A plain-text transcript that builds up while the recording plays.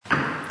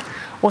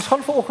Ons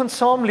gaan vanoggend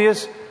saam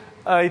lees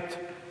uit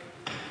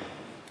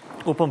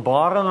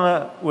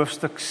Openbaringe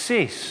hoofstuk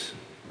 6.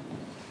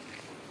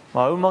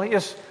 Maar hou maar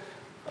eers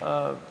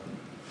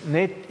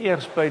net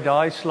eers by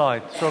daai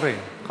slide. Sorry,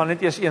 gaan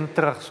net eers een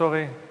terug,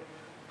 sorry.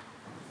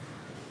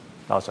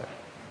 Daar's hy.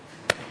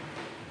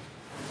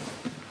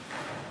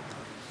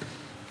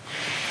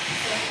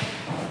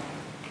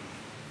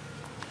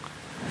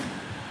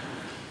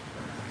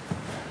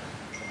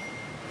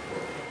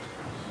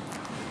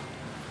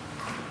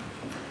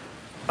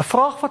 Een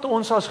vraag wat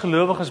ons as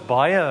gelowiges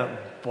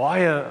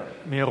baie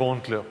meer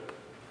rondloop,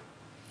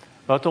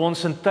 wat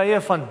ons in tye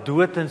van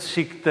dood en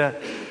siekte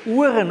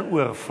oor en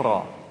oor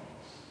vra,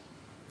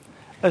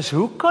 is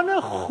hoe kan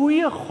 'n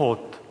goeie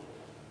God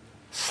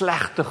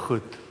slegte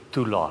goed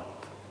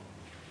toelaat?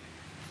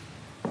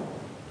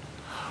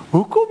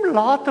 Hoekom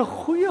laat 'n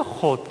goeie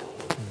God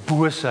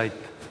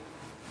boosheid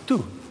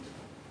toe?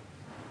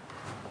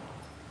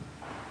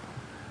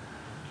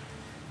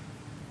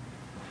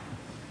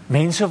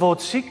 Mense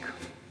word siek,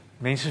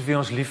 mense wie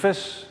ons lief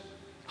is,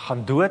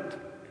 gaan dood.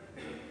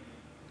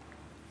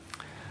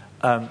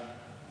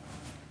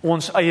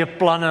 Ons eie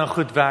planne en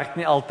goed werk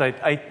nie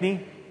altyd uit nie.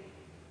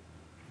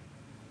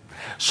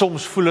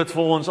 Soms voel dit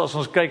vir ons, as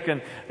ons kyk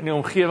in die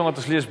omgewing wat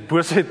ons lees,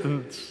 boosheid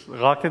en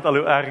raak net al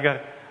hoe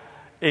erger.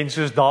 En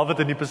soos Dawid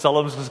in die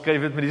Psalms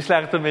geskryf het, met die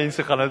slegte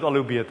mense gaan dit al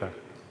hoe beter.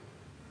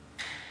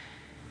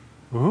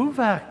 Hoe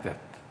werk dit?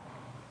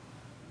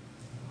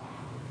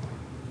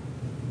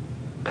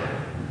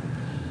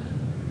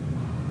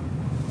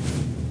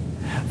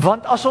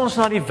 Want as ons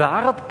na die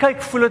wêreld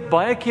kyk, voel dit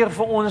baie keer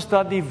vir ons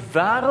dat die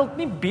wêreld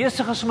nie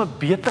besig is om 'n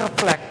beter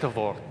plek te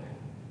word.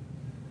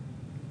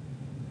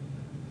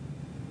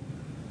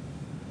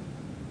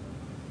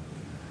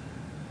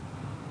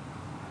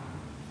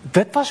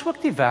 Dit was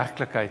ook die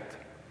werklikheid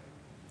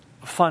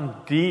van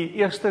die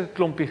eerste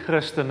klompie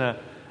Christene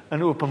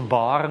in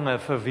Openbaringe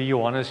vir wie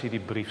Johannes hierdie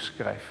brief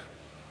skryf.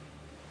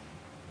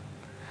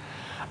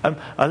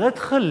 Hulle het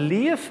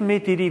geleef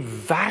met hierdie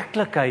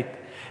werklikheid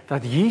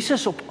dat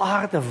Jesus op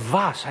aarde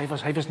was. Hy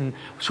was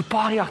so 'n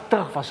paar jaar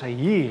terug was hy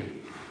hier.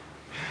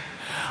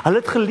 Hulle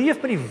het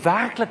geleef met die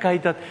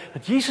werklikheid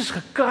dat Jesus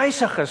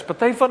gekruisig is.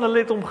 Party van hulle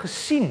het hom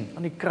gesien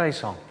aan die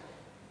kruis hang.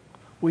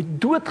 Hoe hy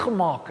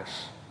doodgemaak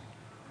is.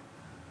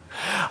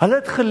 Hulle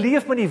het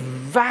geleef met die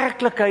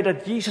werklikheid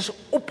dat Jesus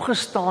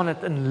opgestaan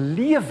het in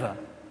lewe.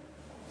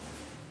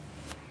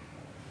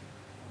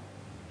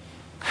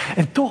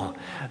 En tog,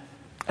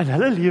 in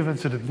hulle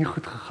lewens het dit nie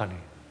goed gegaan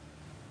nie.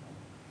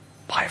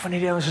 Baie van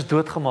die ouens is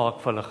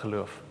doodgemaak vir hulle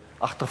geloof,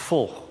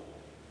 agtervolg,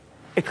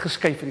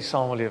 uitgeskei vir die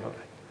samelewing.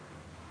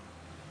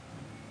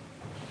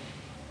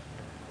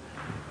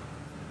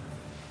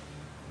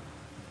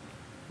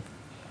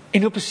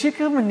 En op 'n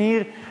sekere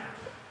manier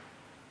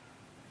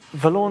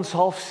wil ons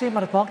half sê,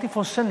 maar dit maak nie vir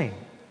ons sin nie.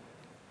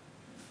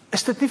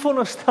 Is dit nie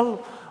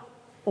veronderstel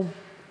om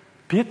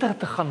beter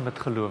te gaan met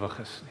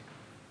gelowiges nie?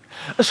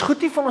 Is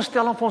goed nie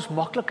veronderstel om vir ons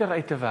makliker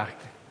uit te werk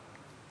nie?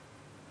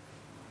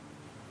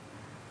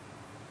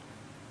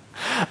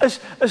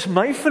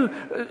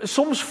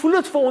 Soms voel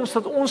dit vir ons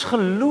dat ons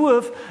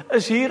geloof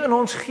is hier in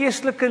ons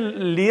geestelike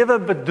lewe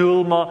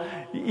bedoel, maar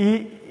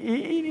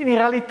in die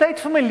realiteit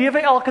van my lewe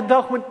elke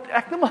dag moet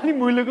ek nou maar die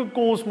moeilike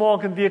calls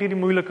maak en deur hierdie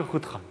moeilike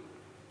goed gaan.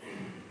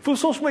 Voel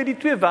soms my die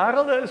twee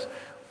wêrelde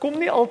kom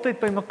nie altyd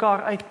by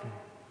mekaar uit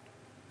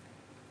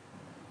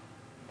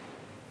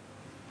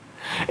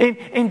nie.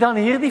 En dan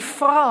hierdie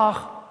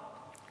vraag,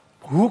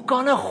 hoe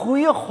kan 'n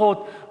goeie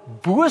God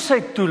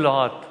boosheid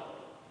toelaat?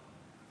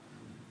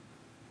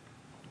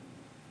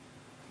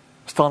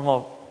 Staan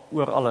maar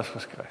oor alles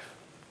geskryf.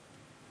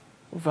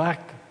 Hoe werk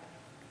dit?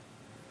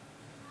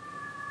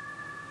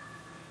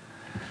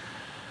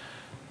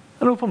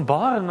 In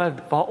Openbaringe,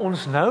 waar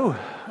ons nou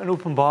in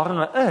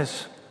Openbaringe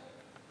is,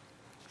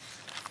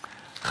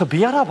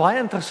 gebeur daar baie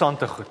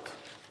interessante goed.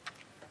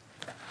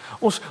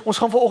 Ons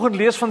gaan vanoggend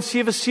lees van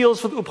 7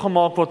 seels wat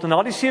oopgemaak word. En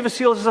na die 7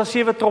 seels is daar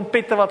 7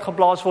 trompette wat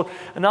geblaas word.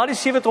 En na die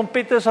 7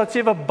 trompette is daar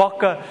 7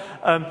 bakke,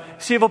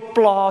 7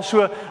 plaae.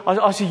 So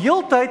as die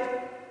heeltyd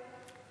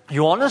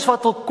Johannes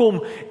wat wil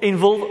kom en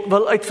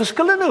wil uit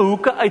verskillende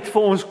hoeke uit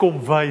vir ons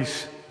kom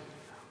wys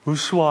hoe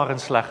swaar en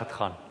sleg dit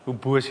gaan, hoe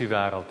boos die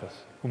wêreld is,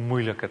 hoe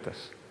moeilik dit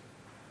is.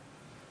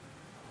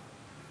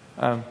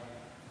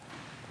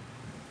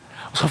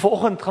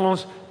 Vanoggend gaan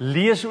ons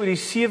lees oor die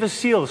 7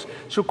 seels.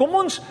 So kom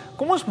ons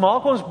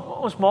maak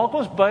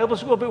ons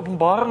Bybels oop by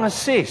Openbaringe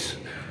 6.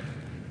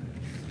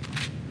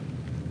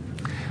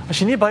 As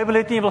jy nie 'n Bybel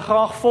het nie, jy wil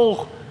graag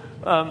volg,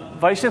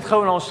 wys net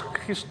gou en ons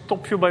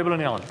stop jou Bybel in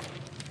die hand.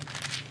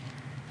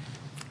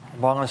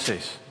 Openbaringe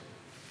 6.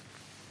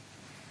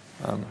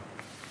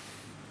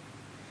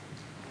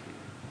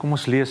 Kom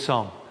ons lees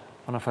saam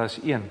vanaf vers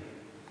 1.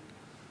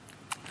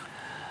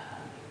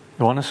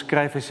 Johannes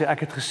skryf, hy sê, ek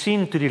het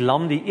gesien toe die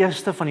lam die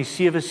eerste van die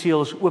 7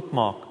 seels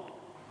oopmaak.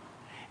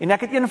 En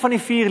ek het een van die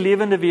 4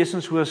 lewende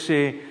wesens hoor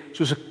sê,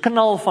 soos 'n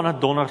knal van 'n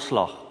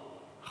donderslag,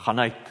 gaan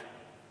uit.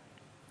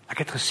 Ek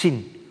het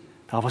gesien,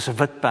 daar was 'n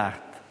wit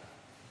perd.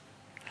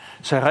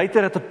 Sy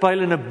ruiter het 'n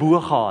pyl en 'n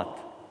boog gehad.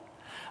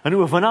 'n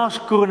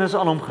oorwinnaarskroon is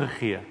aan hom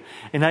gegee,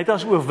 en hy het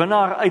as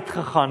oorwinnaar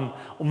uitgegaan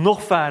om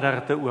nog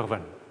verder te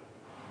oorwin.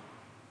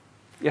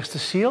 Eerste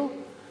seël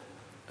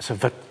is 'n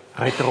wit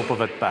ruiter op 'n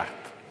wit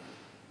perd.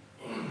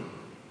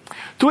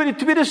 Toe hy die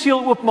tweede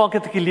seël oopmaak,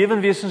 het ek die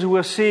lewenswesens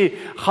hoor sê,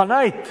 gaan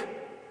uit.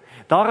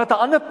 Daar het 'n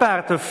ander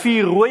perd, 'n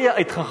 4 rooie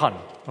uitgegaan,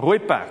 rooi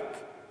perd.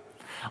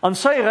 Aan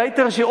sy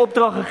ruiter is die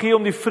opdrag gegee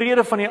om die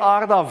vrede van die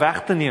aarde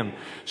weg te neem,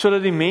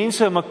 sodat die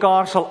mense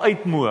mekaar sal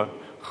uitmoor.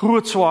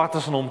 Groot swaard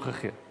is aan hom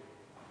gegee.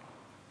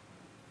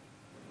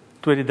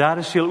 Toe hy die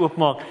derde seël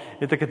oopmaak,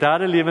 het ek 'n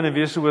derde lewende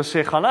wese hoor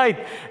sê, gaan uit.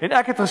 En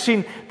ek het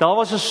gesien, daar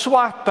was 'n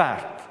swart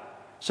perd.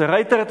 Sy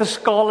ruiter het 'n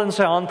skaal in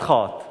sy hand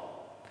gehad.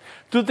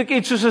 Toe het ek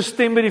iets soos 'n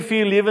stem by die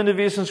 4 lewende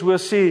wesens hoor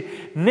sê,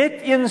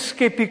 net een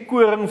skeppie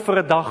koring vir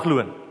 'n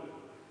dagloon.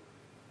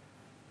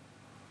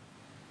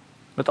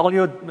 Met al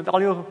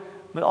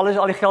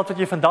die geld wat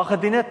jy vandag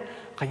gedien het,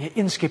 gaan jy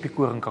 1 skeppie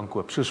koring kan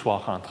koop, so swaar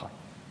gaan dit gaan.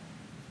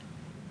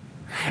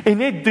 En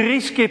net 3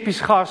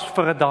 skeppies gars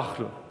vir 'n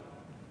dagloon.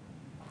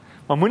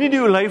 Maar moenie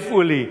die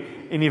olyfolie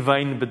en die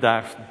wyn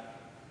bederf nie.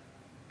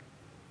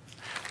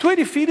 Toe hy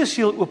die 4de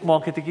seël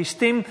oopmaak, het ek die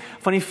stem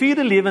van die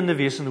 4de lewende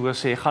wesen hoor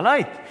sê, gaan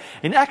uit.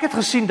 En ek het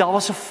gesien, daar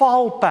was 'n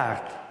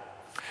vaalperd.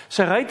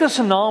 Sy ruiter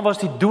se naam was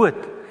die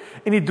dood,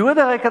 en die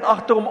doderyk het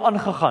agter hom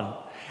aangegaan.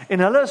 En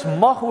hulle is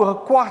mag oor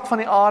 'n kwart van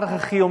die aarde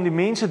gegee om die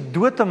mense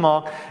dood te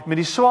maak met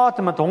die swaard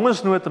en met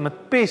hongersnood en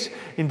met pes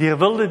en deur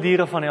wilde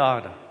diere van die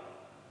aarde.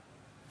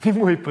 Nie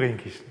mooi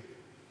prentjies nie.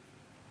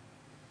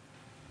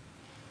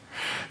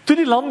 Toe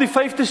die lam die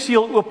 5de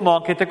seël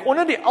oopmaak, het ek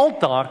onder die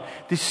altaar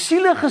die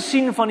siele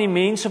gesien van die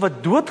mense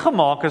wat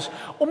doodgemaak is,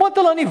 omdat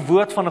hulle aan die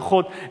woord van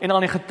God en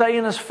aan die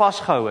getuienis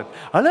vasgehou het.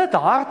 Hulle het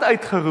hard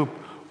uitgeroep,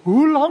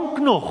 hoe lank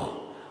nog,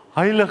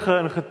 heilige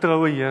en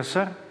getroue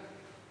Heerser?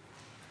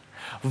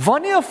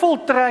 Wanneer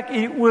voltrek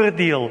u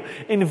oordeel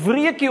en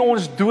wreek u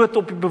ons dood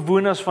op die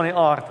bewoners van die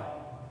aarde?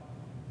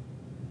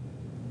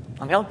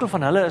 Aan elke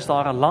van hulle is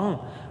daar 'n lang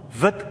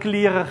wit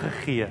klere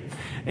gegee,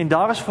 en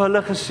daar is vir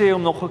hulle gesê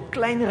om nog 'n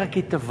klein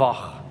rukkie te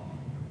wag,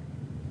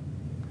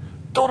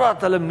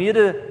 totdat hulle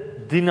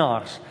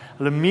mededienaars,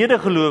 hulle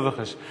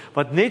medegelowiges,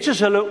 wat net soos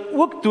hulle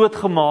ook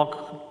doodgemaak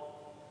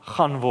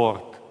gaan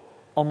word,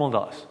 almal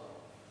daar is.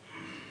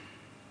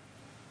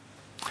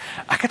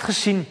 Ek het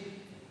gesien,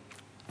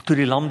 toe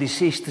die lam die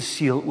 6de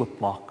seël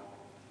oopmaak,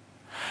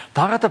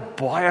 daar het 'n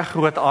baie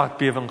groot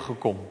aardbewing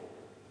gekom.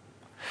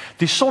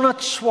 Die son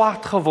het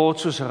swart geword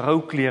soos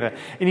rouklere,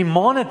 en die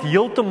maan het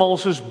heeltemal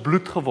soos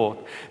bloed geword.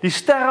 Die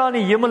sterre aan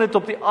die hemel het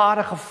op die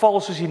aarde geval,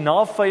 soos die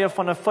navye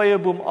van 'n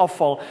vyeboom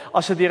afval,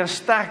 as dit deur 'n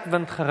sterk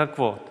wind geruk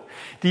word.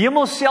 Die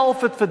hemel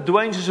self het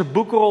verdwyn soos 'n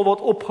boekrol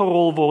wat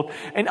opgerol word,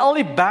 en al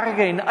die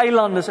berge en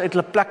eilande is uit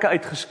hulle plekke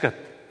uitgeskit.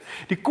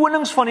 Die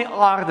konings van die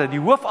aarde, die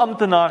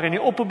hoofamptenare en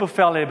die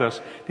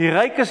opperbevelhebbers, die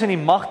rykes en die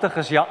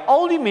magtiges, ja,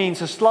 al die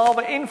mense,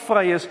 slawe en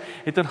vryes,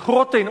 het in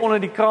grotte en onder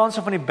die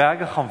kraanse van die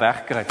berge gaan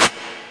wegkruip.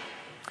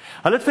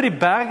 Hulle het vir die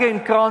berge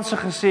en kraanse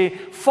gesê,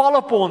 val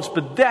op ons,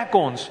 bedek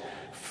ons,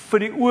 vir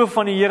die oë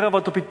van die Here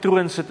wat op die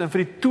troon sit, en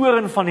vir die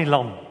toren van die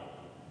lam.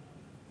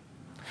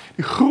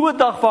 Die groot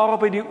dag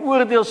waarop hy die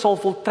oordeel sal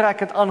voltrek,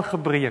 het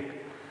aangebreek.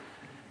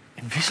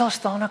 En wie sal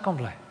staan en kan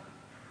bly?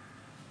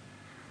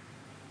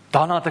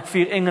 Daarna het ek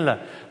 4 engele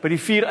by die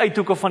 4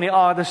 uithoeke van die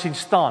aarde sien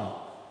staan.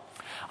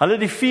 Hulle het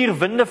die 4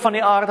 winde van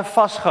die aarde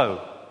vasgehou,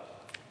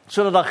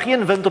 sodat daar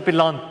geen wind op die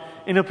land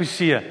en op die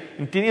see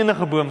en teen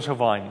enige boom sou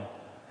waai nie.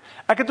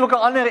 Ek het ook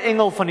 'n ander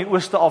engel van die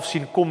ooste af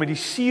sien kom met die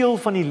seël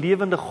van die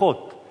lewende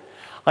God.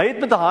 Hy het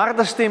met 'n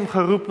harde stem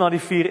geroep na die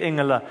 4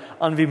 engele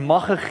aan wie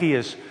mag gegee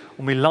is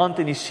om die land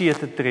en die see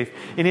te tref,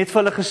 en het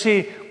vir hulle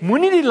gesê,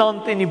 moenie die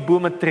land en die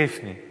bome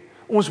tref nie.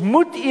 Ons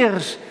moet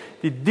eers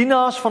die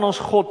dienaars van ons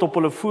God op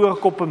hulle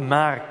voorkoppe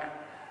merk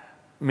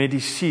met die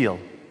seël.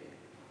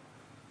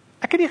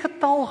 Ek het die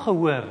getal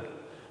gehoor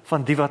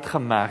van die wat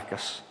gemerk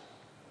is.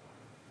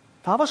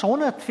 Daar was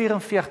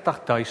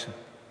 144.000.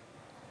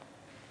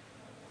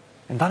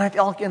 En dan het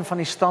elkeen van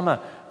die stamme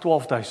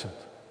 12.000.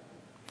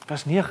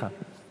 Vers 9.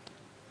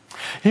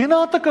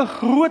 Hierna het ek 'n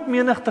groot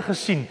menigte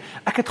gesien.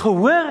 Ek het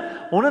gehoor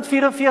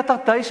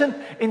 144.000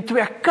 en toe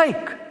ek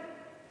kyk,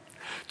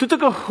 toe het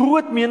ek 'n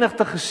groot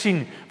menigte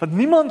gesien wat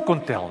niemand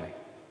kon tel nie.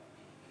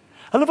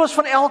 Hulle was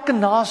van elke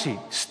nasie,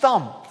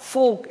 stam,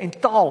 volk en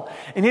taal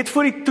en het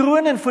voor die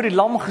troon en voor die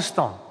lam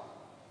gestaan.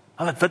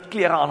 Hulle het wit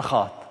klere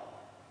aangehad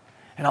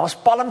en daar was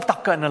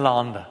palmtakke in hulle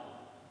hande.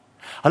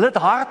 Hulle het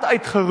hard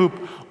uitgeroep,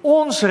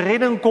 ons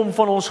redding kom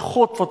van ons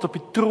God wat op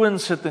die troon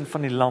sit en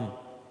van die lam.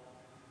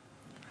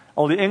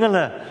 Al die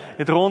engele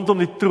het rondom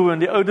die troon,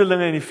 die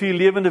ouderlinge en die 4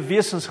 lewende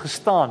wesens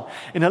gestaan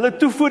en hulle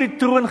toe voor die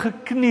troon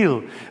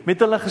gekniel met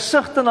hulle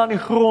gesigte na die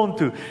grond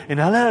toe en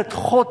hulle het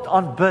God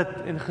aanbid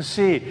en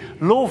gesê,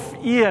 lof,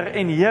 eer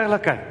en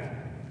heerlikheid,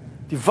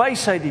 die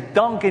wysheid, die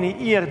dank en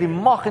die eer, die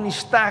mag en die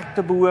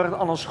sterkte behoort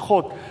aan ons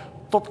God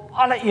tot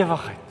alle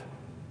ewigheid.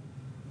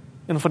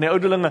 En van die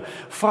ouderlinge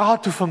vra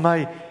toe vir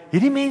my,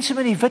 hierdie mense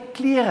met die wit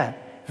klere,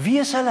 wie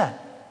is hulle?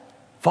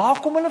 Waar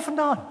kom hulle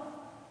vandaan?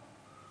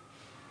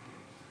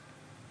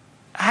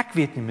 Ek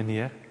weet nie,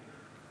 meneer,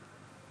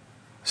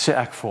 sê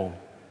ek vir hom,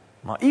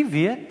 maar u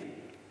weet,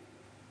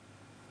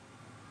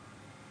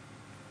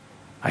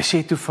 hy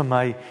sê toe vir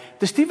my,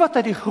 dis die wat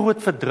uit die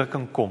groot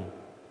verdrukking kom.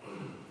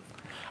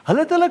 Hulle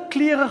het hulle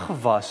klere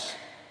gewas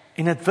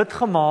en het wit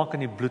gemaak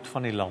in die bloed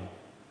van die lam.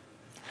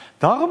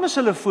 Daarom is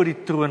hulle voor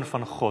die troon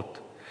van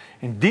God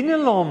en dien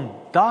hulle hom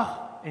dag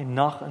en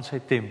nag in sy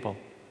tempel.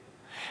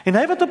 En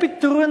hy wat op die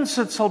troon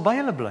sit, sal by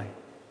hulle bly.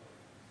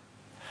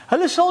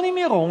 Hulle sal nie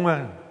meer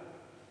honger,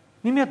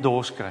 nie meer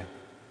dors kry.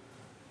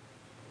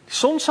 Die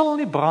son sal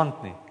nie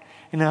brand nie,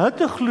 en 'n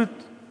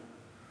hittegloed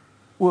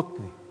ook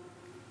nie.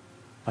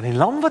 Want die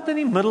lam wat in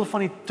die middel van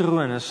die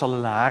troon is, sal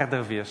hulle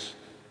herder wees.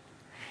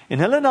 En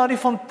hulle na die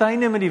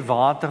fonteine met die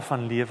water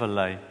van lewe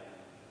lei.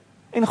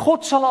 En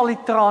God sal al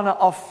die trane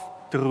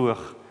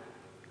afdroog,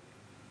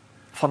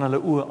 van hulle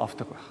oë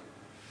afdroog.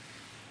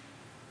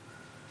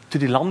 Toe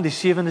die lam die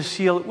 7de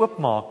seël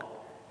oopmaak,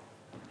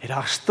 het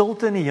daar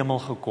stilte in die hemel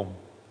gekom.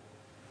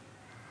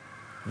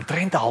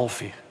 Omtrent 'n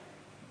halfuur.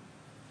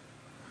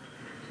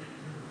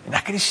 En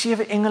ek het die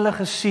 7 engele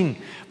gesien,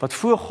 wat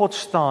voor God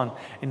staan,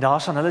 en daar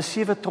is aan hulle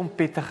 7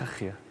 trompette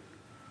gegee.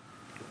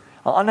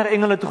 'n ander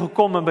engel het toe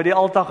gekom en by die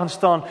altaar gaan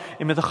staan,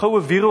 en met 'n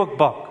goue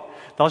wierookbak,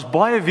 daar's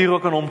baie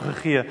wierook aan hom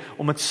gegee,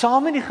 om het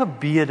saam met die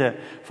gebede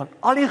van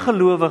al die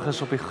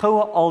gelowiges op die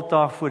goue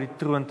altaar voor die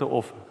troon te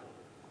offer.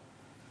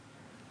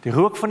 Die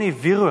rook van die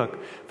wierook,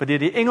 wat deur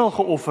die engel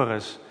geoffer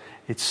is,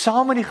 het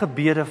saam met die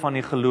gebede van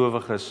die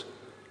gelowiges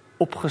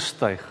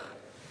opgestyg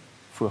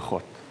voor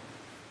God.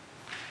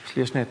 Ek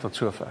lees net tot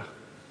sover. 'n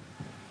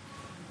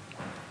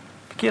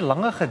Bietjie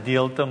lange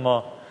gedeelte,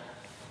 maar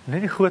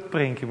net die groot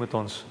prentjie moet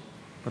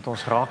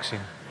ons raak sien.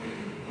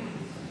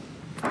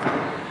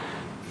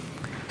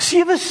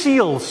 7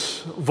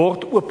 seels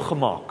word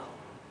oopgemaak,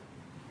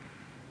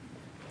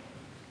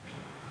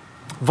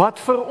 wat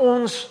vir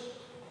ons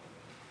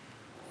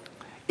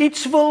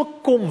iets wil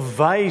kom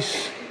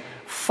wys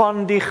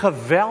van die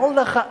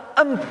geweldige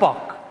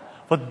impak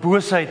wat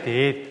boosheid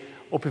het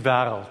op die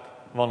wêreld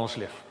waarin ons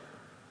leef.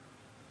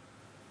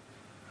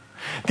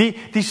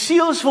 Die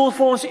seels wil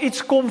vir ons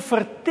iets kom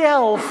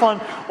vertel van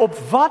op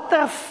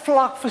watter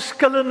vlak,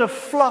 verskillende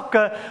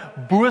vlakke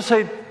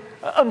boosheid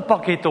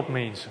impak het op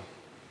mense.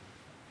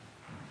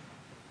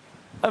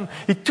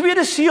 Die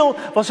tweede seël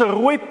was 'n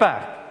rooi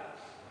perd,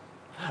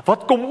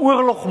 wat kom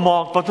oorlog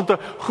maak, wat met 'n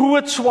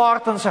groot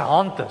swaard in sy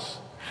hand is,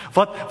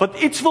 wat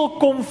iets wil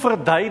kom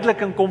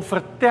verduidelik en kom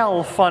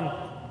vertel van,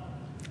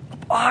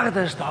 op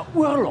aarde is daar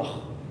oorlog.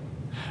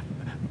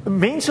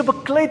 Mense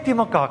beklei teen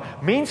mekaar,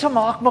 mense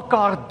maak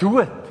mekaar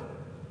dood.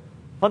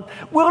 Want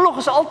oorlog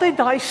is altyd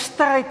daai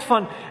stryd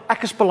van,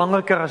 ek is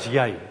belangriker as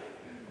jy.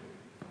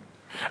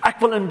 Ek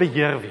wil in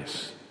beheer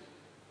wees.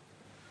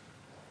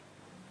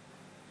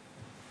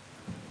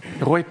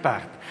 Rooi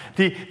perd.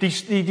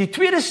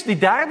 Die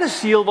derde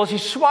seël was die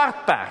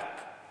swart perd,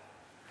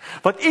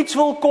 wat iets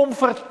wil kom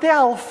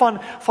vertel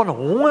van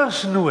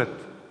hongersnood,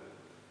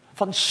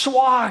 van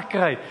swaar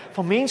kry,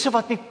 van mense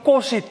wat nie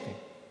kos het nie.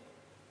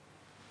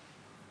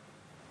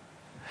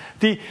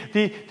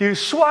 Die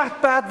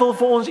swart perd wil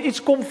vir ons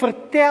iets kom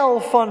vertel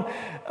van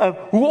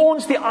hoe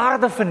ons die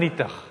aarde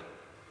vernietig.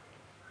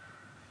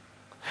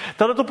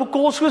 Dat dit op 'n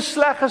kol so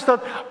sleg is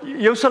dat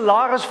jou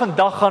salaris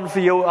vandag gaan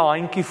vir jou 'n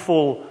handjie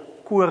vol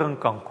koring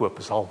kan koop,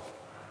 is al.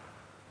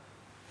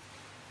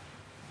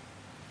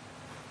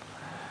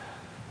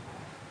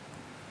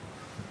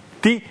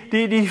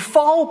 Die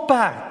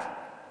valperd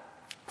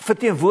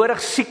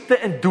verteenwoordig siekte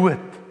en dood.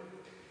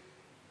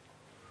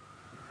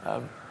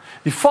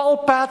 Die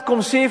valperd kom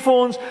sê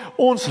vir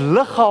ons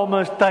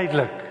liggame is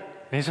tydelik.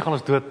 Mense gaan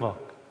ons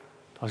doodmaak.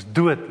 Daar's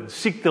dood en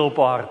siekte op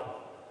aarde.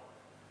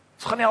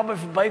 Ons gaan nie albei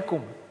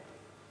verbykom.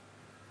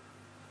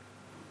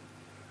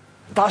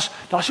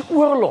 Daar's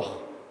oorlog.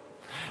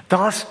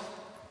 Daar's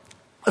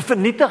 'n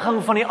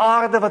vernietiging van die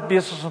aarde wat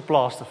besig is om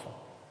plaas te vind.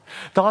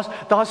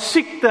 Daar's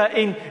siekte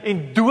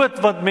en dood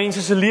wat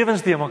mense se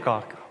lewens te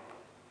mekaar krap.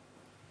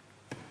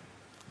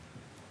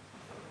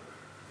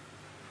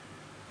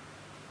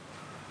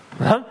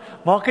 Dan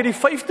maak hy die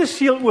 5de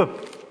seël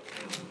oop.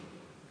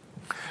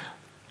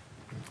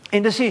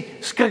 En dis 'n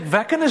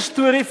skrikwekkende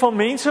storie van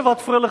mense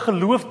wat vir hulle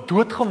geloof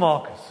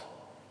doodgemaak is.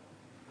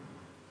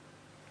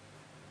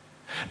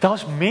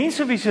 Daar's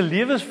mense wie se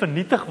lewens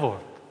vernietig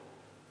word.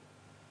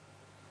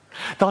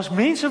 Daar's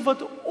mense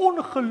wat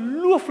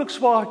ongelooflik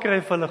swaar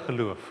kry vir hulle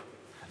geloof.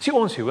 Dis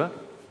ons hier, hoor.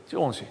 Dis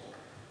ons hier.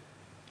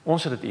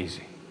 Ons het dit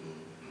easy.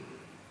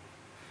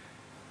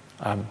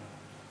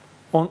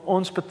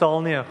 Ons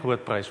betaal nie 'n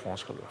groot prys vir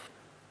ons geloof.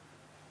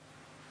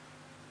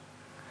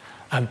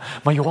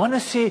 Maar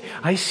Johannes sê,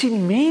 hy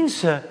sien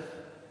mense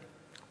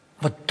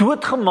wat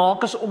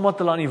doodgemaak is omdat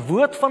hulle aan die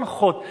woord van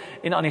God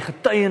en aan die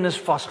getuienis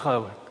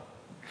vasgehou het.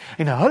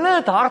 En hulle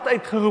het hard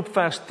uitgeroep,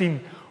 vers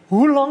 10,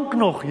 hoe lank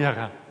nog,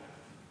 Here?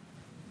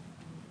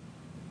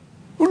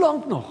 Hoe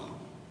lank nog?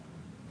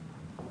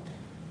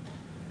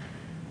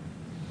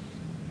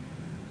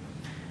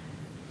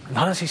 En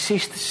dan as die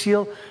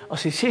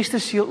 6de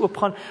seël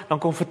oopgaan, dan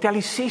kom vertel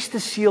die 6de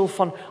seël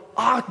van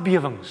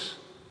aardbewings,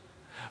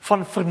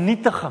 van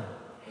vernietiging.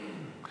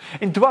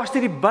 En dwars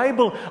deur die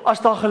Bybel,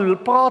 as daar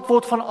gepraat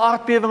word van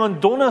aardbewing en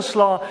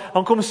donderslae,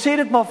 dan kom sê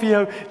dit maar vir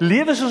jou,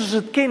 lewe soos ons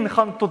dit ken,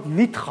 gaan tot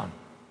niet gaan.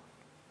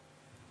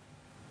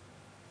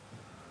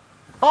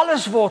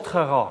 Alles word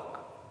geraak.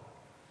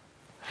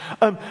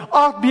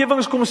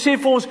 Aardbewings kom sê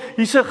vir ons,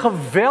 hier's 'n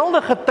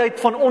geweldige tyd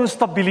van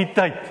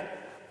onstabiliteit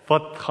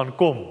wat gaan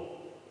kom.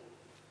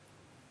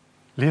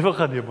 Lewe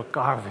gaan deur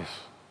mekaar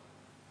wees.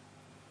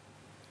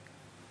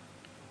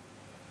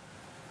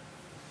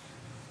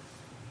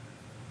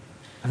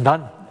 En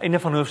dan, einde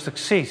van hoofstuk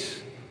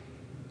 6,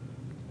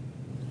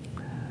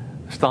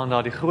 staan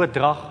daar die groot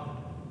drag,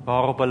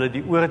 waarop hulle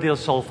die oordeel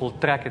sal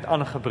voltrek, het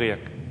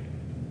aangebreek.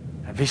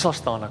 En wie sal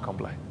staan en kan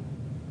bly?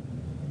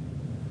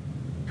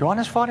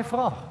 Johannes vra die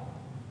vraag.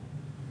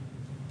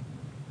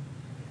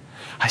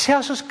 Hy sê,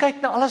 as ons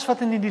kyk na alles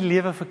wat in die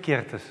lewe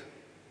verkeerd is,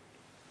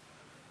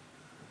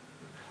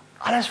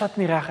 alles wat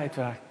nie reg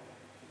uitwerk,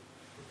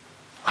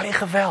 al die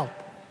geweld,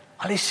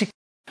 al die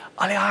siekte,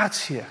 al die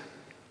hartseer,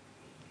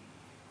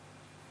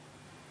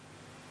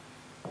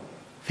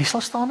 wie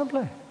sal staan en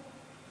bly?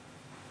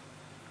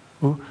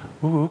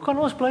 Hoe kan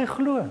ons bly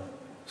glo?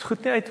 Is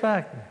goed nie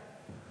uitwerk nie.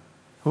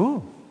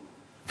 Hoe?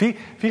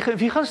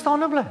 Wie gaan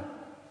staan en bly?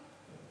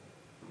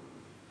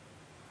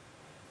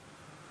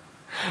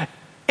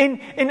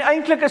 En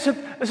eintlik is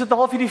dit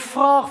half hierdie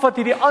vraag wat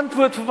hierdie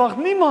antwoord verwag,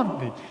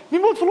 niemand nie.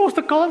 Niemand van ons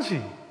te kans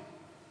nie.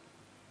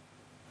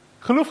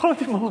 Geloof gaan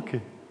dit nie maak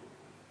nie.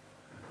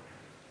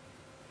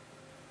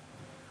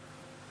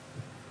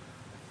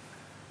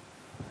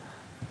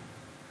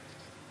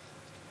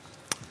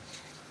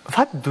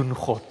 Wat doen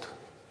God?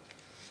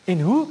 En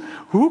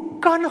hoe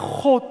kan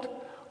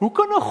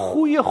 'n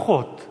goeie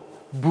God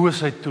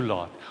boosheid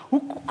toelaat?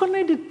 Hoe kan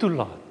hy dit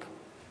toelaat?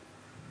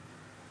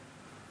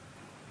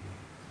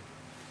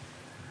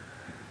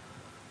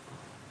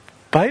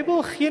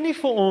 Bybel gee nie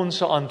vir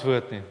ons 'n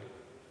antwoord nie.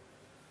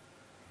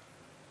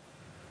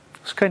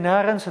 Ons kry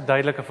nêrens 'n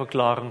duidelike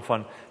verklaring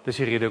van, dis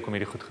die rede hoekom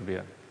hierdie goed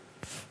gebeur.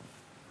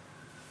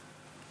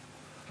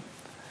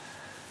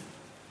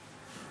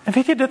 En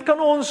weet jy, dit kan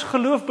ons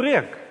geloof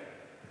breek.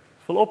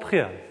 Wil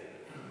opgee.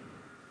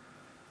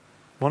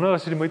 Wanneer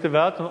as jy die moeite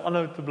werd om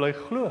aanhou te bly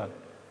glo?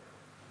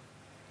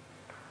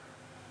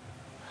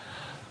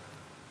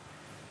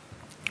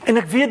 En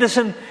ek weet, dis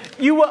 'n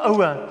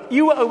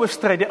eeueoue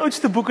stryd, die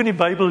oudste boek in die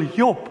Bybel,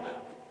 Job.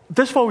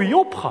 Dis waar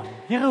Job gaan.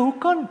 Here,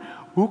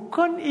 hoe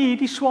kan u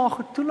hierdie swaar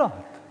goed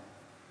toelaat?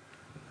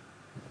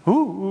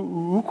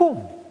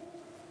 Hoekom?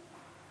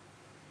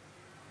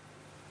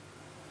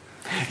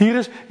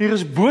 Hier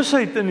is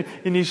boosheid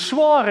en die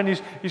swaar en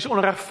hier's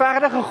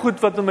onregverdige goed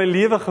wat in my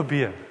lewe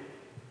gebeur.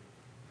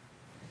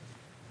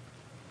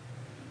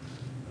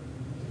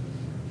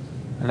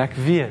 En ek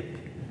weet,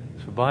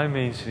 so baie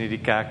mense in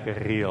hierdie kerk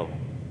reël,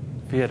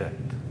 weet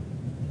dit.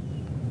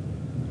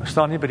 Ons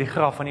staan nie by die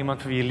graf van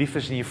iemand vir wie jy lief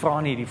is en jy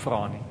vra nie die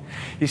vraag nie.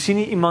 Jy sien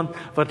nie iemand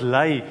wat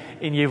ly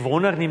en jy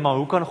wonder nie, maar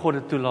hoe kan God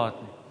dit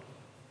toelaat nie?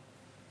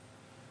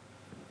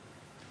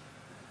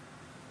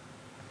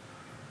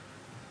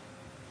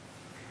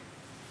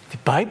 Die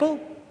Bybel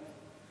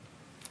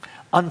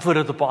antwoord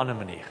dit op 'n ander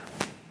manier.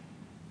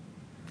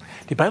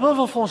 Die Bybel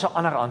wil vir ons 'n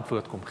ander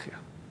antwoord kom gee.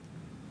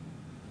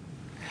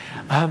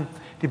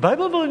 Die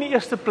Bybel wil in die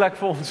eerste plek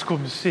vir ons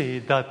kom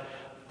sê dat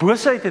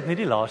boosheid het nie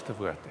die laaste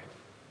woord nie.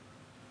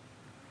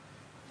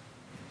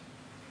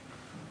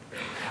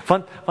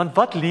 Want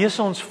wat lees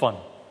ons van?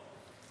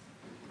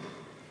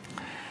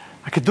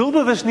 Ek het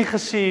doelbewus nie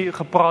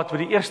gepraat oor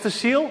die eerste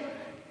seël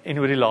en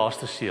oor die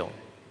laaste seël.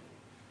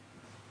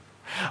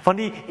 Want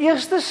die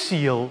eerste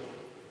seël,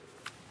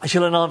 as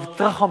julle nou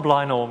terug gaan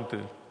blaai na hom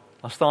toe,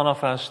 dan staan daar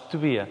vers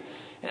 2.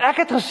 En ek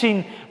het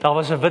gesien, daar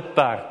was 'n wit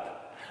perd,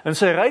 en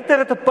sy ruiter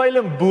het 'n pyl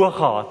en boog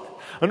gehad,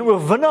 en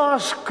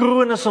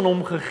oorwinnaarskroon is aan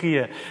hom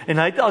gegee, en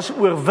hy het as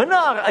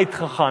oorwinnaar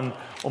uitgegaan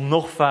om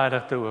nog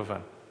verder te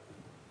oorwin.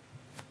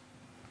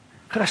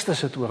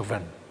 Christus het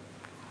oorwin.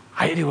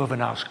 Hy het die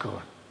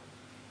oorwinnaarskroon.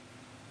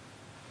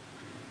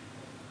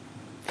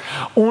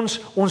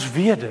 Ons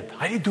weet dit,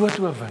 hy het die dood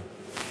oorwin.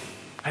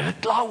 Hy het dit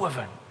klaar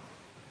oorwin.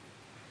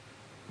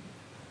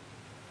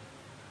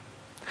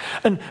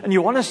 In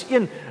Johannes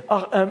 1,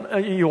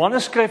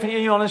 Johannes skryf in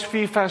 1 Johannes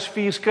 4 vers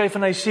 4 skryf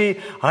en hy sê,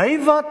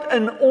 hy wat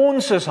in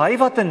ons is, hy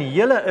wat in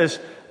julle is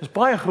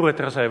baie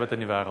groter as hy wat in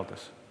die wêreld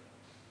is.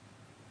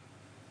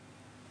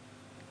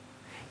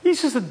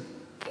 Jesus het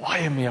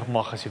baie meer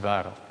mag as die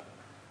wêreld.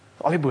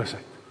 Al die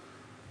boosheid.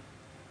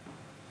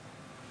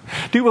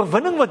 Die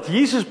oorwinning wat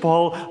Jesus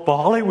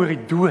behaal hy oor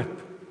die dood.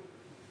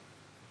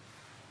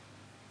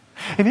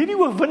 En hierdie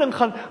oorwinning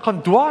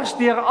gaan dwars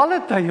deur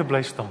alle tye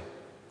bly staan.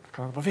 Ek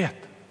kan dit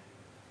weet.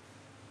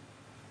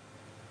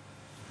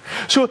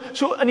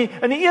 So in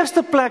die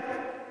eerste plek,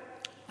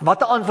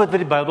 wat 'n antwoord wat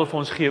die Bybel vir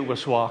ons gee oor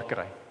swaar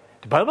kry.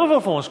 Die Bybel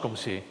wil vir ons kom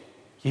sê,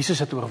 Jesus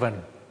het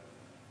oorwin.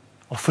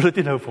 Of voel dit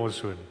nie nou vir ons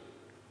so nie?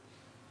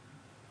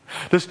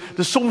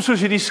 Dis soms soos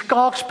hierdie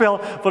skaakspel,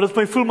 wat dit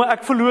vir my voel, maar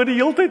ek verloor die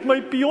hele tyd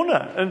my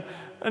pionne,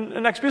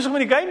 en ek is besig om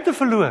die game te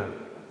verloor.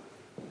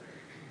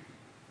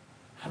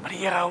 Maar die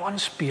Here hou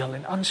aanspeel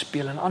en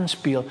aanspeel en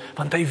aanspeel,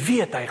 want hy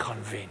weet hy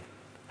gaan wen.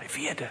 Hy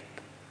weet dit.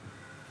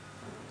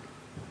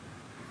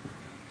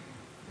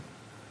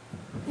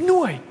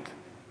 Nooit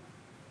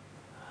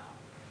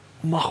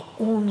mag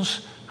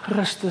ons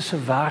Christus se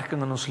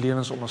werking in ons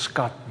lewens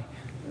onderskat nie.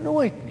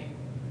 Nooit nie.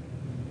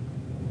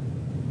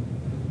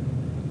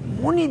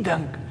 Moenie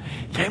dink,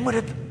 jy moet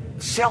dit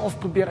self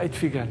probeer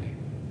uitfigure nie.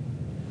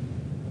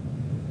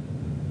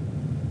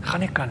 Gaan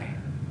nie kan nie.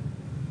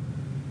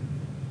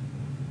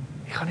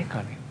 Jy gaan nie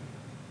kan nie.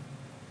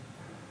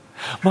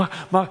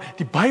 Maar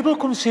die Bybel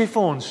kom sê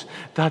vir ons,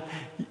 dat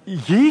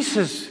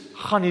Jesus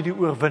gaan hierdie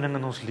oorwinning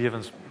in ons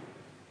lewens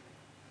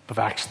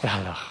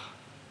bewerkstellig.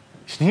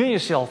 Is nie in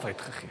jouself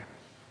uitgegee.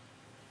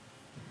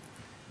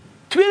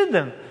 Tweede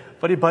ding,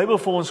 wat die Bybel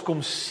vir ons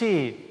kom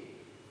sê,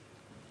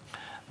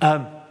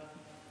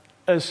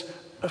 is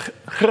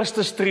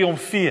Christus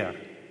triomfeer.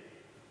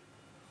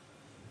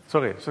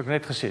 Sorry, so ek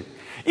net gesê.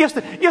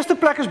 Eerste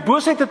plek is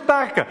boosheid het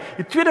perke.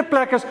 Die tweede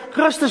plek is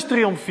Christus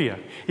triomfeer.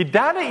 Die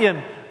derde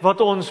een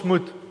wat ons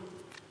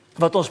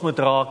moet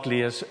raak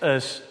lees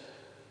is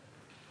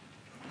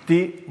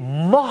die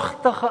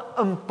magtige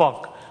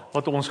impak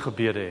wat ons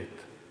gebede het.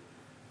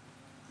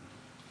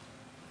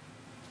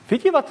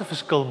 Weet jy wat 'n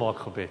verskil maak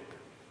gebed?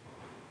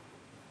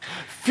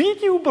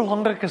 Weet jy hoe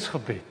belangrik is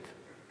gebed?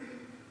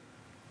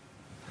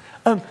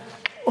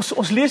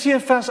 Ons lees hier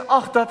in vers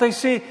 8 dat hy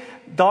sê,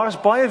 daar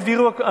is baie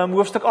wierook,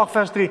 hoofstuk 8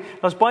 vers 3,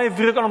 daar is baie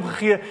wierook aan hom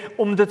gegee,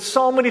 om dit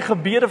saam met die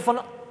gebede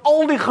van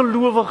al die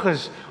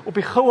gelowiges op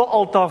die goue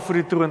altaar voor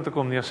die troon te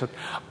kom neersit.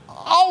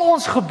 Al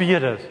ons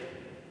gebede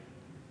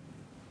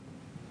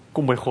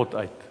kom by God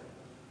uit.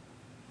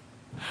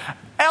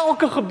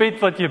 Elke gebed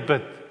wat jy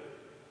bid,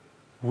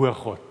 hoor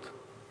God.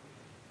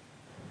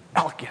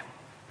 Elkeen.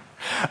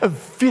 En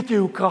weet jy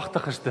hoe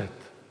kragtig is dit?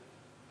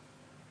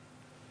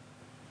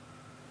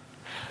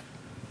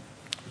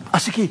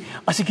 As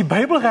ek die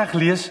Bybel reg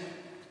lees,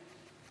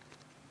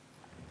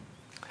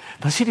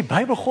 dan sê die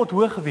Bybel God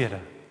hoor gebede.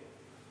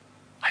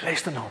 Hy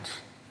luister na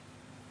ons.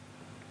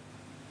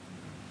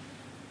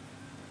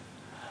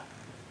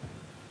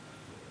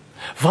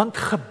 Want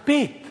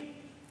gebed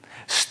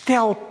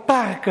stel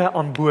perke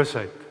aan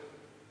boosheid.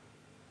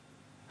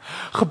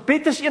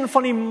 Gebed is een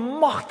van die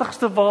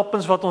magtigste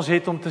wapens wat ons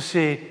het om te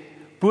sê,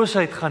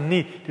 boosheid gaan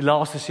nie die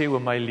laaste sê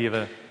oor my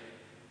lewe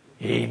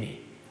hê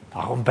nie.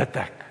 Daarom bid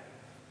ek.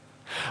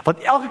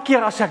 Want elke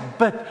keer as ek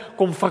bid,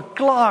 kom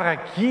verklaar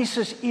ek,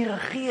 Jesus, U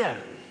regeer.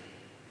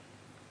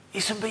 U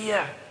is in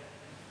beheer.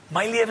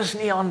 My lewe is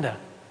in U hande.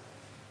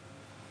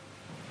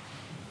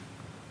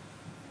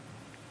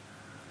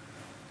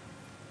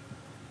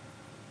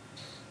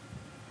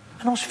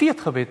 En ons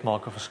weet gebed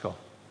maak 'n verskil.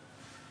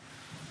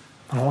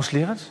 In ons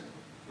lewens,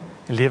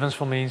 in lewens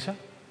van mense,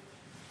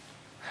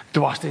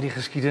 dwars deur die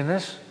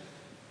geskiedenis.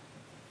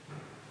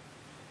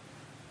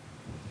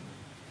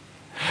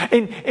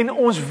 En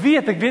ons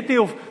weet, ek weet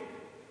nie of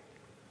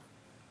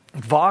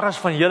het waar is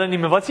van julle nie,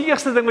 maar wat is die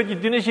eerste ding wat jy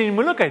doen as jy in die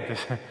moeilikheid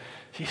is?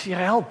 Jy sê,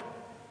 help.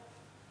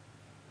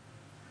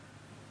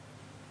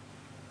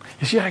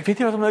 Jy sê, ek weet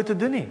nie wat om nou te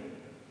doen nie.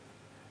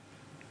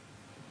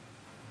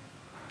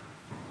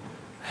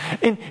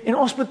 En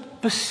ons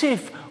moet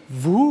besef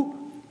hoe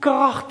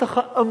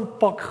kragtige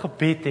impak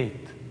gebed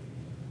het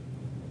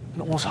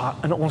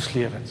in ons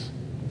lewens.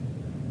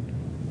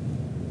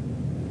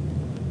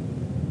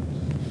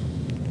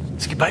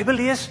 As ek die Bybel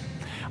lees,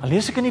 dan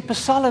lees ek in die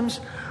Psalms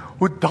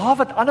hoe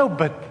Dawid aanhou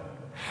bid.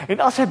 En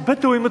as hy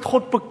bid hoe hy met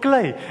God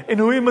beklei, en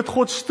hoe hy met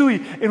God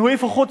stoei, en hoe hy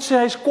vir God sê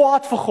hy is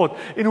kwaad vir God,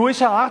 en hoe hy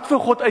sy hart vir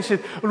God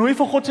uitset, en hoe hy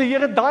vir God sê,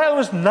 Here, daai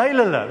ouens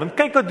nyl hulle, want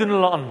kyk wat doen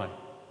hulle aan my.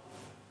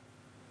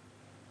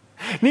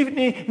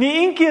 Nie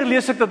een keer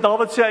lees ek dat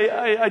Dawid sê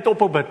hy het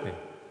ophou bid nie.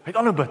 Hy het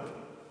aanhou bid.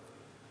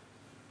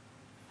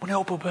 Moenie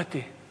ophou bid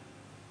nie.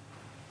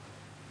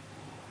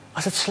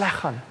 As dit sleg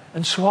gaan,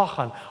 en swaar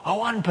gaan, hou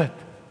aan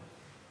bid.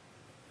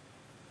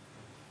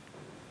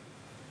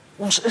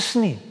 Ons is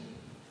nie,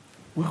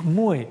 hoor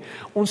mooi,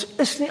 ons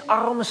is nie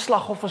arme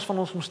slagoffers van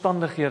ons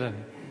omstandighede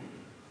nie.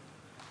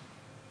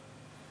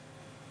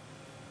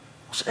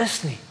 Ons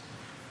is nie.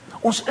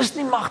 Ons is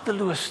nie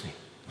magteloos nie.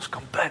 Ons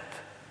kan bid.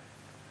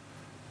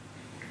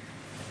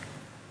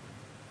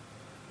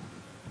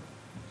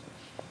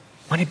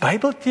 Maar die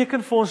Bybel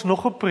teken vir ons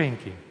nog 'n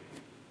prentjie.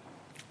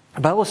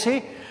 Die Bybel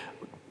sê,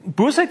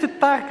 boosheid het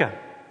perke.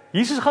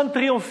 Jesus gaan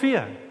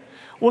triomfeer.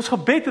 Ons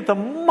gebed het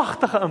 'n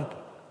magtige impak.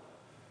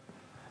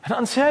 En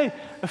dan sê hy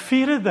 'n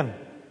vierde ding.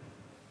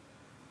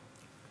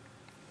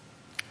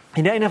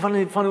 En die einde van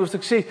die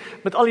hoofstuk sê,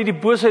 met al die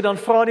boosheid, dan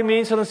vra die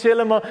mense, dan sê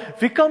hulle, maar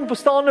wie kan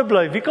bestaande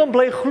bly? Wie kan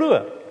bly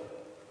glo?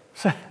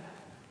 Sê,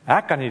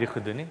 ek kan nie dit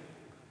goed doen nie.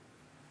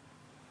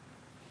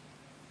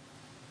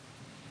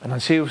 En dan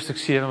sê hoofstuk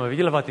 7, maar weet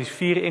julle wat, hier's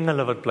 4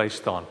 engele wat bly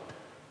staan.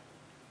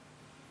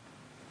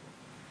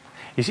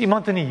 Hier's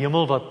iemand in die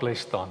hemel wat bly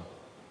staan.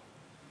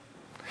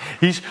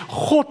 Hier's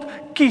God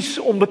kies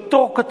om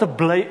betrokke te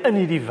bly in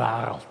hierdie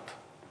wêreld.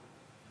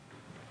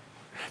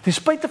 Ten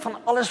spyte van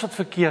alles wat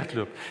verkeerd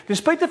loop, ten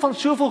spyte van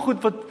soveel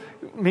goed wat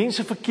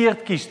mense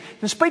verkeerd kies,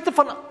 ten spyte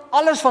van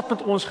alles wat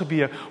met ons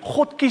gebeur,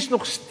 God kies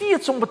nog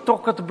steeds om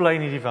betrokke te bly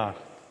in hierdie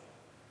wêreld.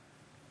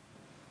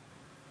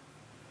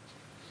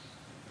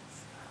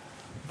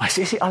 Maar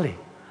hy sê al,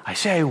 hy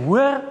sê hy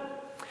hoor,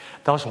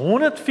 daar's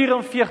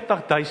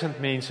 144.000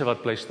 mense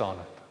wat bly staan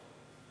het.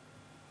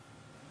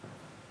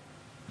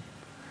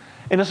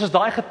 En as ons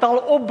daai getal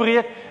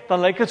opbreek,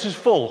 dan lyk dit soos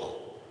volg.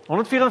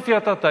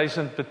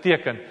 144.000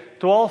 beteken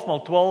 12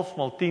 maal 12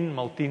 maal 10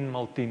 maal 10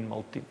 maal 10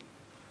 maal 10.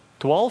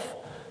 12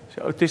 is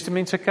die Ou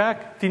Testamentse kerk,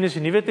 10 is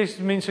die Nuwe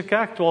Testamentse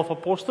kerk, 12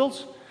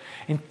 apostels,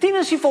 en 10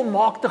 is die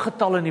volmaakte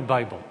getal in die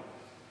Bybel.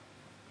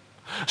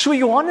 So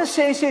Johannes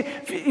sê,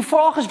 die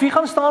vraag is, wie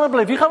gaan staan en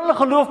bly? Wie gaan hulle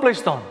geloof bly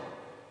staan?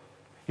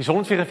 Die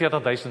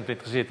 144.000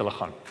 het gesê hulle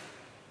gaan.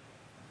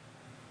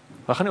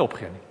 Hulle gaan nie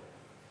opgee nie.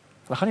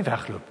 Hulle gaan nie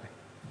wegloop nie.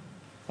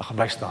 Hulle gaan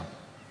bly staan.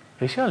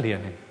 Jy is nie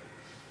alleen nie.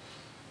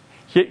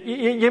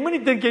 Jy moet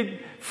nie dink jy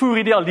voer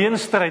hierdie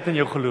alleenstryd in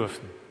jou geloof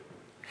nie.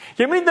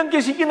 Jy moet nie dink jy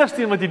is die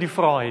enigste een wat hierdie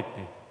vrae het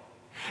nie.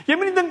 Jy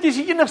moet nie dink jy is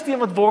die enigste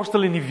een wat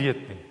worstel en nie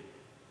weet nie.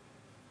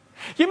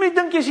 Jy moet nie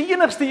dink jy is die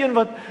enigste een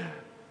wat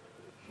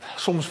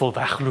soms wil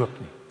wegloop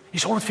nie. Hier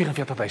is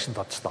 144.000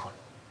 wat staan.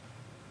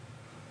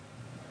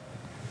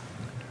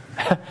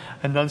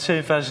 En dan sê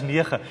in vers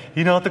 9,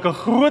 hierna het ek 'n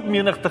groot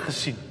menigte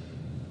gesien,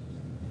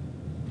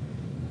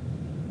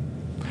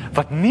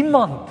 wat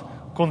niemand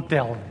kon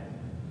tel nie.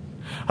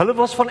 Hulle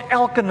was van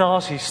elke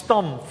nasie,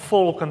 stam,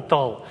 volk en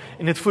taal,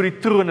 en het voor die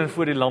troon en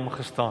voor die lam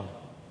gestaan.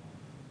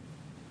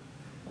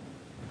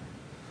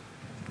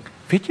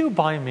 Weet jy hoe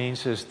baie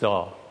mense is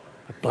daar,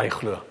 wat bly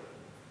glo?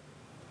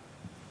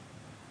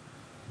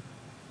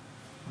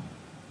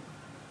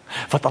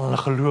 Wat aan hulle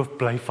geloof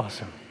bly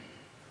vashou.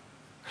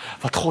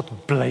 Wat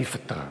God bly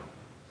vertrou.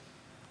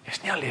 Jy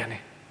is nie alleen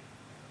nie.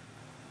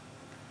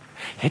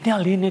 Jy het nie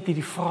alleen net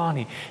hierdie vrae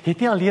nie. Jy het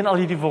nie alleen al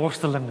hierdie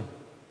worsteling nie.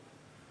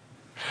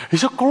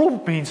 Hier's 'n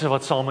klomp mense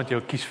wat saam met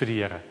jou kies vir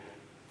die Here,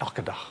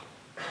 elke dag.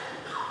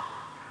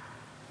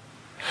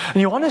 En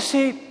Johannes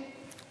sê,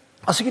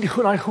 as ek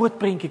daai groot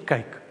prentjie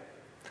kyk,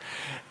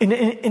 en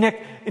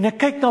ek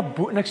kyk na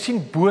en ek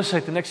sien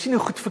boosheid, en ek sien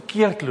hoe goed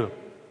verkeerd loop,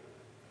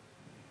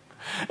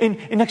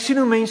 en ek sien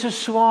hoe mense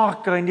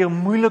swaar kry en deur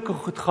moeilike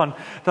goed gaan,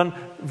 dan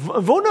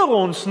wonder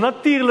ons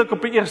natuurlik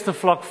op die eerste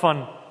vlak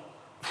van,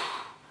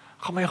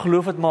 gaan my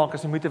geloof dit maak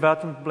as jy moeite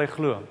werd om te bly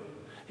glo?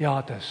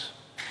 Ja, dit is.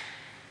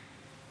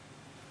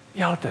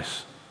 Ja, dit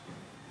is.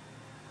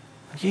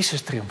 Want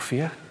Jesus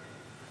triomfeer.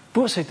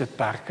 Boosheid het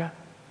perke.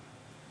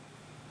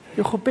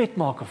 Jou gebed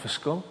maak 'n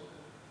verskil.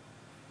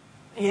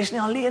 En jy is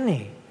nie alleen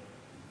nie.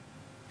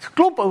 Dis 'n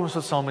klomp ouens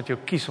wat saam met jou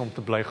kies om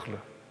te bly glo.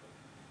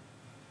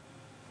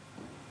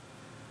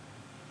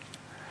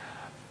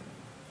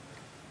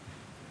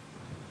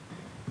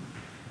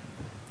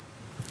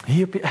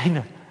 Hier op die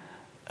einde,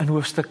 in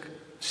hoofstuk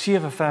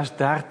 7 vers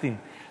 13,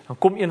 dan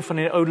kom een van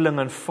die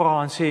oudelinge en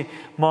vra en sê,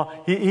 maar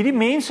hierdie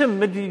mense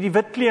met die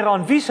wit klere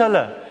aan, wie is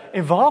hulle?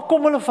 En waar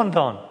kom hulle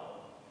vandaan?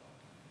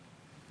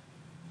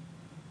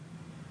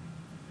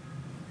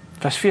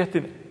 Vers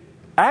 14,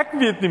 ek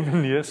weet nie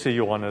meneer, sê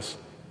Johannes,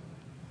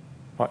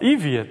 maar u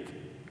weet.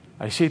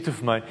 Hy sê toe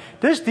vir my,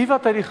 dis die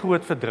wat uit die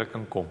groot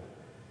verdrukking kom.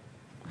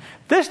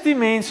 Dis die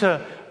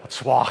mense wat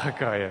swaar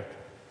gekry het.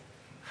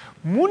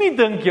 Moenie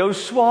dink jou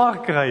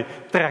swaar kry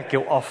trek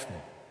jou af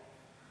nie.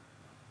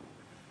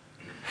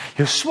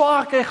 Jou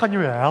swaar kry gaan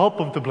jou help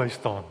om te bly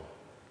staan.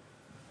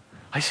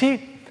 Hy sê,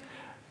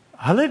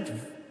 hulle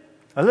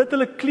het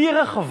hulle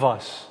klere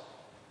gewas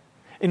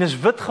en is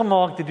wit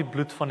gemaak deur die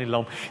bloed van die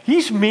lam.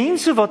 Hier's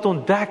mense wat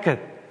ontdek het,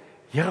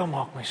 Here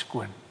maak my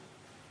skoon.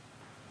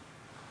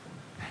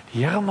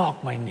 Die Here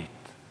maak my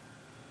nuut.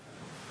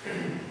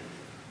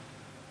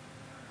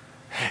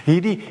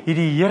 Hierdie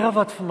Here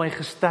wat vir my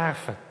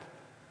gesterf het.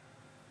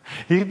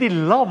 Hierdie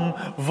lam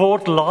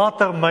word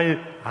later my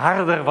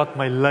herder wat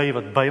my lei,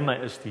 wat by my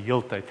is die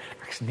heeltyd.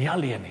 Ek is nie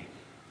alleen nie.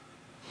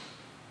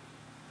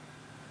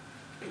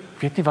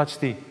 Ek weet nie wat's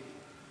die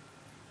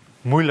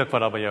moeilik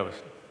wat daar by jou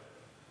is.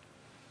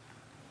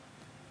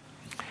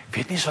 Ek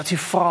weet nie wat's die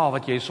vraag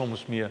wat jy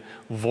soms mee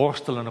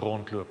worstel en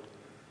rondloop.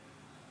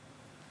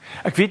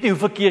 Ek weet nie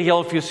hoeveel keer jy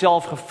al vir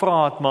jouself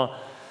gevra het, maar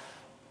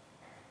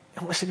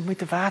is dit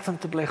moeite werd om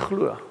te bly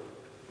glo?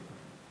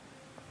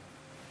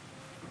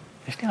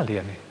 Jy is nie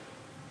alleen nie.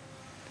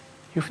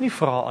 Jy hoef nie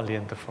vrae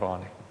alleen te vra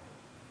nie.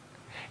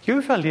 Jy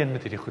hoef alleen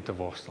met hierdie goed te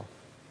worstel.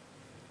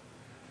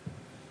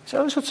 Dis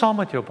ouens wat saam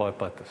met jou op daai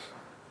pad is.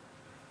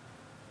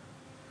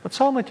 Wat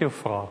saam met jou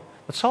vra,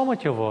 wat saam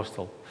met jou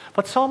worstel,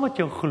 wat saam met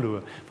jou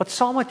glo, wat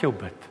saam met jou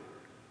bid.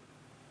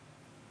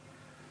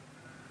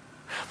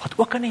 Wat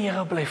ook aan die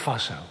Here bly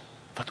vashou,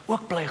 wat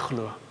ook bly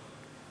glo.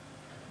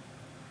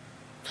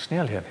 Dis nie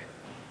alleen nie.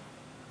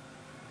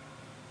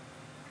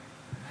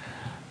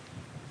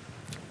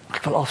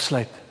 Ek wil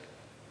afsluit.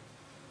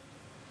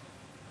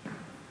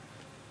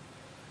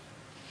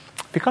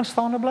 Wie kan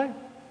staan en bly?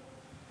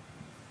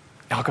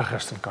 Elke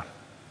Christen kan.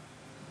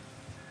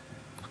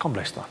 Kan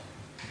bly staan.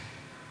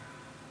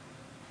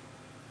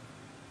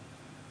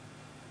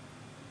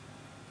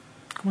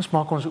 Kom ons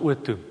maak ons oë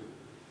toe.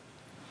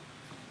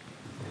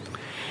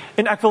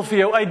 En ek wil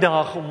vir jou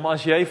uitdaag om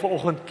as jy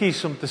vanoggend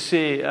kies om te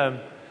sê,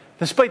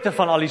 ten spyte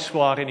van al die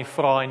swaar en die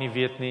vrae en die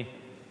weet nie,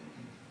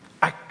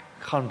 ek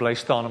gaan bly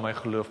staan in my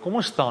geloof. Kom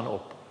ons staan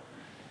op.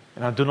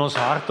 En dan doen ons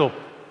hardop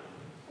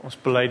ons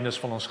belydenis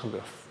van ons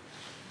geloof.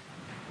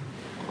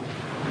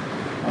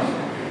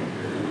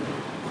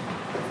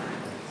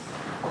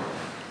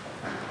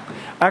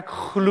 Ek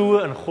glo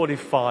in God die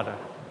Vader,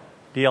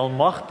 die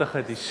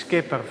Almagtige, die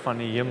Skepper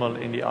van die hemel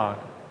en die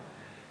aarde.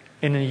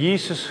 En in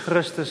Jesus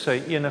Christus,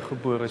 sy enige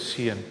gebore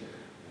Seun,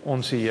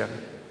 ons Here,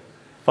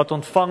 wat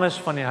ontvang is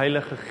van die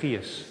Heilige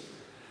Gees,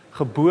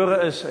 gebore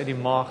is uit die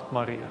Maagd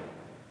Maria,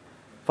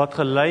 wat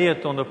gelei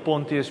het onder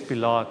Pontius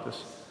Pilatus,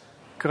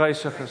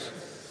 kruisig is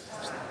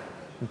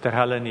en ter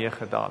helle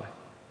neergedaal het,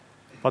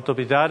 wat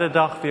op die derde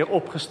dag weer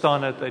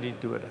opgestaan het uit die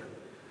dode,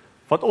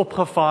 wat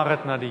opgevaar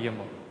het na die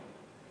hemel,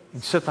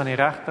 en sit aan die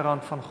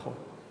regterhand van God,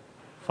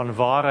 van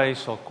waar hy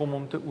sal kom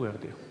om te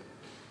oordeel,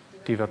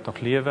 die wat nog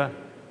lewe,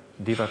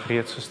 die wat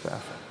reeds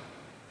gesterf het.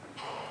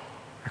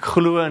 Ek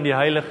glo in die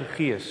Heilige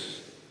Gees,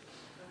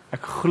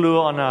 ek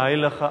glo aan 'n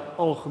heilige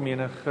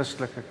algemene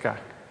Christelike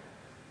kerk,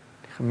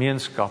 die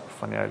gemeenskap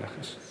van die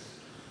heiliges,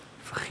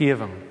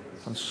 vergewing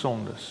van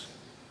sondes,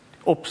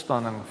 die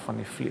opstanding van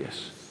die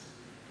vlees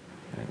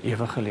en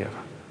ewige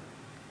lewe.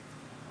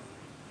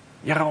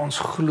 Here, ons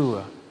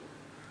glo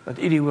dat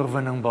U die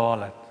oorwinning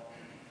behaal het,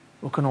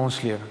 ook in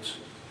ons lewens.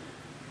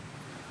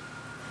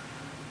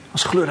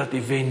 Ons glo dat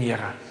U wen,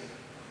 Here.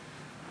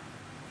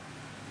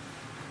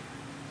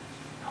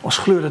 Ons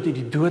glo dat U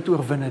die dood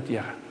oorwin het,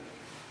 Here.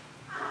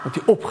 Dat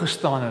U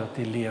opgestaan het,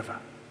 dat U lewe.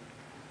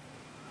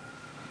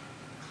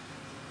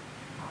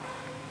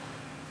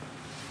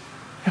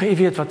 Here, U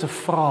weet wat te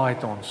vra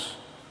het ons.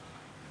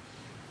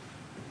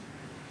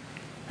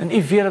 En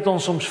U weet dat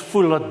ons soms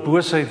voel dat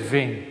boosheid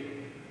wen.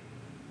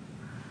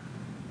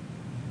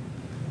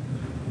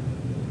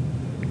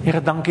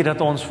 Here, dankie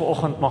dat ons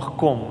vanoggend mag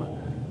kom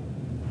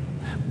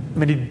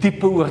met die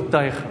diepe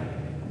oortuiging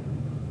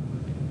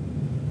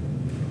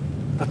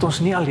dat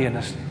ons nie alleen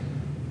is nie.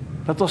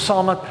 Dat ons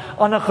saam met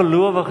ander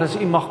gelowiges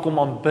U mag kom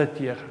aanbid,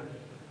 Here.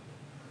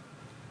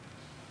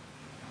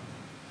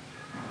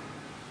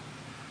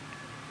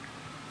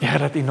 Here,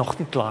 dat U nog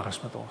nie klaar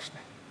is met ons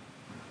nie.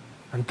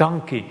 En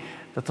dankie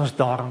dat ons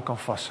daaraan kan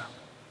vashou.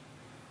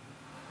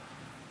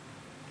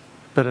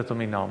 Bid dit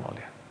om U naam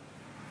alleen.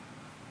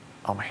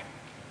 Amen.